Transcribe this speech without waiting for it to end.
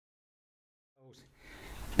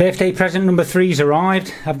Birthday present number 3's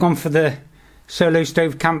arrived. I've gone for the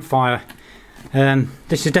Solostove campfire.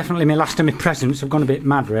 This is definitely my last of my presents. I've gone a bit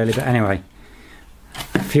mad really, but anyway.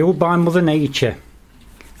 Fueled by Mother Nature.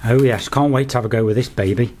 Oh yes, can't wait to have a go with this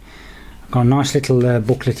baby. I've got a nice little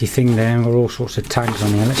booklety thing there with all sorts of tags on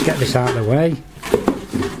here. Let's get this out of the way.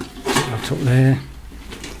 That up there.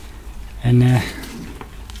 And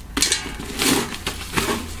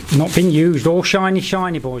not been used, all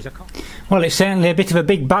shiny boys. Well, it's certainly a bit of a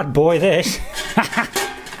big bad boy, this.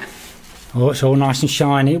 Oh, it's all nice and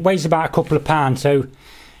shiny. It weighs about a couple of pounds, so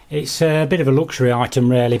it's a bit of a luxury item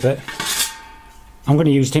really, but I'm going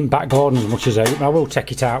to use it in back garden as much as I will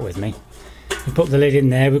take it out with me. We put the lid in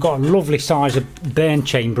there. We've got a lovely size of burn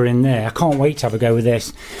chamber in there. I can't wait to have a go with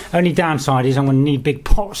this. Only downside is I'm going to need big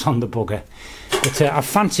pots on the bugger. But I've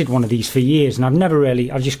fancied one of these for years, and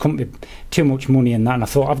I just couldn't be too much money in that, and I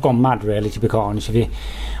thought I've gone mad really, to be quite honest with you.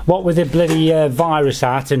 What with the bloody virus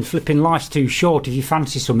out and flipping life's too short, if you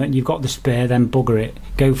fancy something and you've got the spare, then bugger it,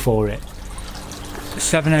 go for it.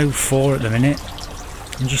 7:04 at the minute.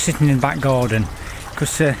 I'm just sitting in the back garden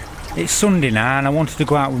because it's Sunday now and I wanted to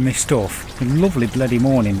go out with my stuff. It's a lovely bloody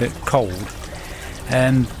morning, but cold.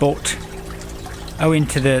 But owing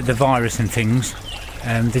to the virus and things,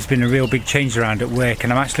 there's been a real big change around at work,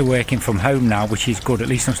 and I'm actually working from home now, which is good. At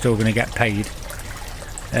least I'm still going to get paid.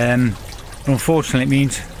 Unfortunately, it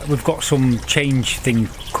means we've got some change thing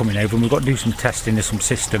coming over, and we've got to do some testing of some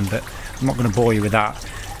system, but I'm not going to bore you with that.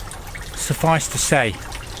 Suffice to say,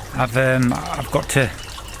 I've got to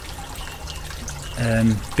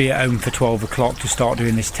be at home for 12 o'clock to start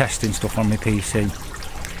doing this testing stuff on my PC.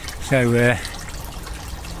 So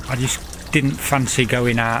I just didn't fancy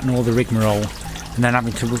going out and all the rigmarole, and then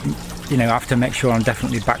having to, have to make sure I'm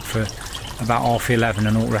definitely back for about 11:30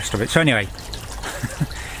 and all the rest of it. So anyway,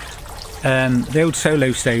 the old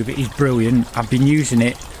Solostove is brilliant. I've been using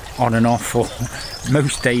it on and off for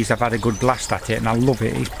most days. I've had a good blast at it and I love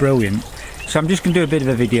it. It's brilliant. So I'm just going to do a bit of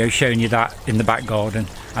a video showing you that in the back garden.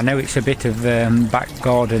 I know it's a bit of back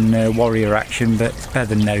garden warrior action, but it's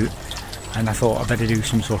better than no, and I thought I'd better do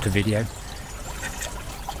some sort of video.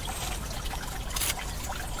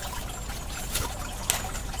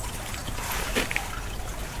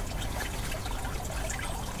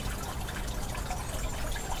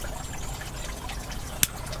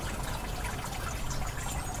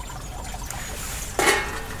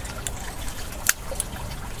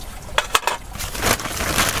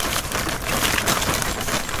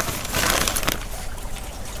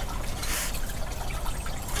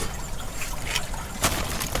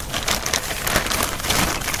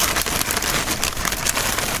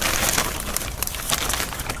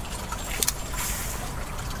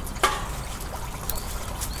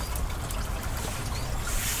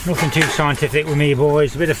 Nothing too scientific with me,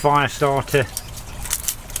 boys. A bit of fire starter,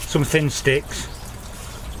 some thin sticks,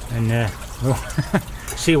 and we'll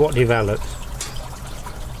see what develops.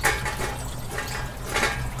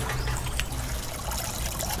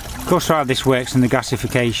 Of course, how this works in the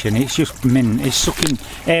gasification, it's just it's sucking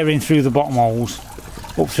air in through the bottom holes,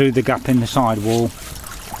 up through the gap in the side wall,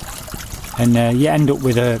 and you end up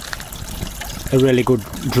with a really good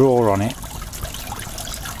draw on it.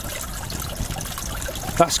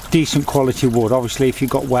 That's decent quality wood. Obviously if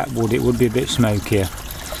you've got wet wood it would be a bit smokier,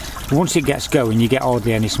 but once it gets going you get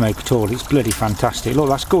hardly any smoke at all. It's bloody fantastic. Look,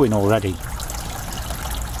 that's going already.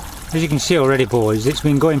 As you can see already, boys, it's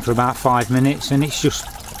been going for about 5 minutes and it's just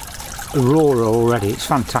a roarer already. It's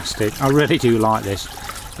fantastic. I really do like this.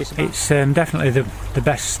 It's definitely the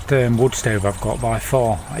best wood stove I've got by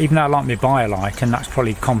far. Even though I like my BioLite, and that's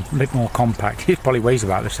probably a bit more compact. It probably weighs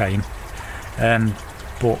about the same,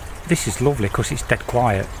 but this is lovely because it's dead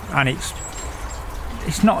quiet, and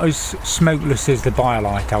it's not as smokeless as the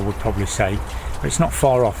BioLite, I would probably say, but it's not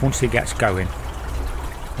far off once it gets going,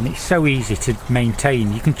 and it's so easy to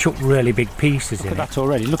maintain. You can chuck really big pieces in it. Look at that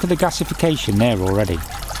already. Look at the gasification there already.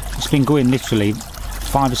 It's been going literally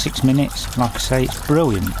 5 or 6 minutes. Like I say, it's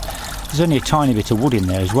brilliant. There's only a tiny bit of wood in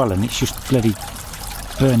there as well, and it's just bloody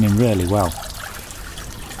burning really well.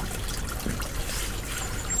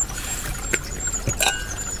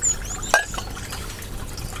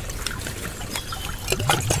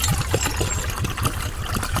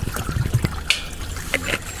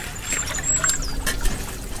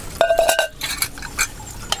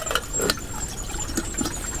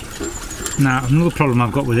 Now, another problem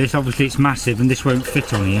I've got with this, obviously it's massive and this won't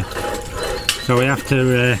fit on here, so we have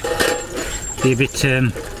to be a bit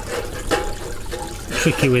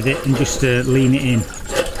tricky with it and just lean it in.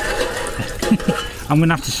 I'm going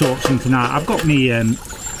to have to sort something out. I've got me,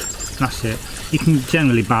 that's it, you can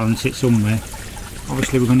generally balance it somewhere.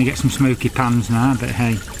 Obviously we're going to get some smoky pans now, but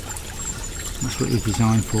hey, that's what it was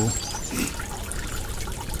designed for.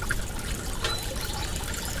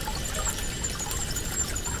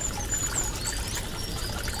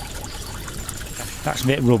 That's a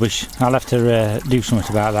bit rubbish. I'll have to do something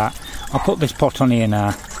about that. I'll put this pot on here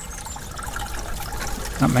now.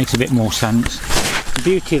 That makes a bit more sense. The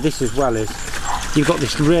beauty of this as well is you've got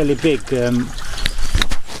this really big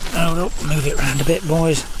move it around a bit,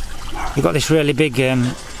 boys. You've got this really big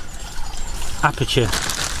aperture,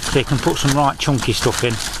 so you can put some right chunky stuff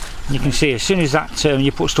in. And you can see as soon as that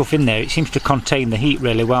you put stuff in there, it seems to contain the heat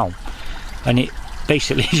really well, and it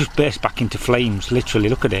basically just bursts back into flames. Literally,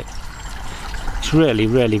 look at it. It's really,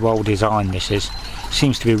 really well designed. This is.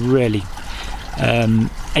 Seems to be really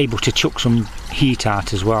able to chuck some heat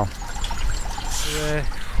out as well.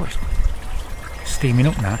 Steaming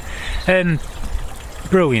up now.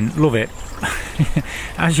 Brilliant, love it.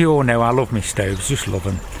 As you all know, I love my stoves, just love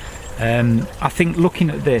them. I think looking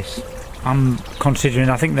at this, I'm considering,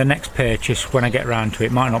 I think the next purchase, when I get around to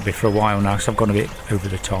it, might not be for a while now because I've gone a bit over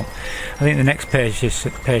the top. I think the next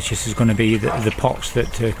purchase is going to be the pots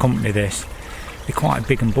that accompany this. They're quite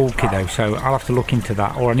big and bulky though, so I'll have to look into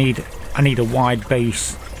that. Or I need a wide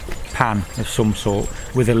base pan of some sort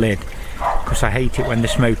with a lid, because I hate it when the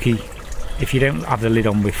smoky, if you don't have the lid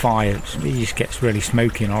on with fire, it just gets really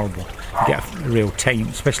smoky and horrible. You get a real taint,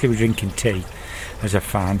 especially with drinking tea, as I've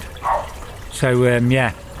found. So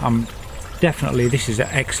yeah, definitely, this is an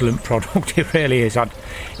excellent product. It really is.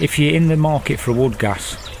 If you're in the market for a wood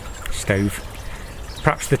gas stove,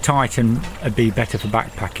 perhaps the Titan would be better for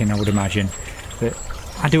backpacking, I would imagine. But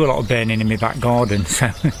I do a lot of burning in my back garden, so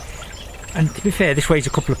and to be fair, this weighs a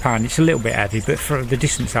couple of pounds. It's a little bit heavy, but for the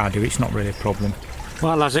distance I do, it's not really a problem.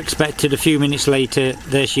 Well, as expected, a few minutes later,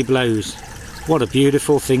 there she blows. What a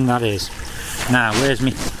beautiful thing that is. Now, where's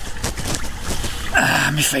my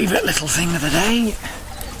favourite little thing of the day?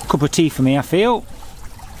 Cup of tea for me, I feel.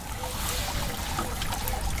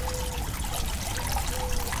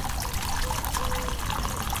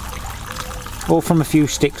 All from a few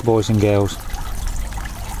sticks, boys and girls.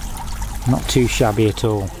 Not too shabby at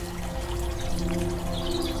all.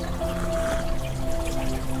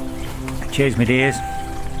 Cheers, my dears.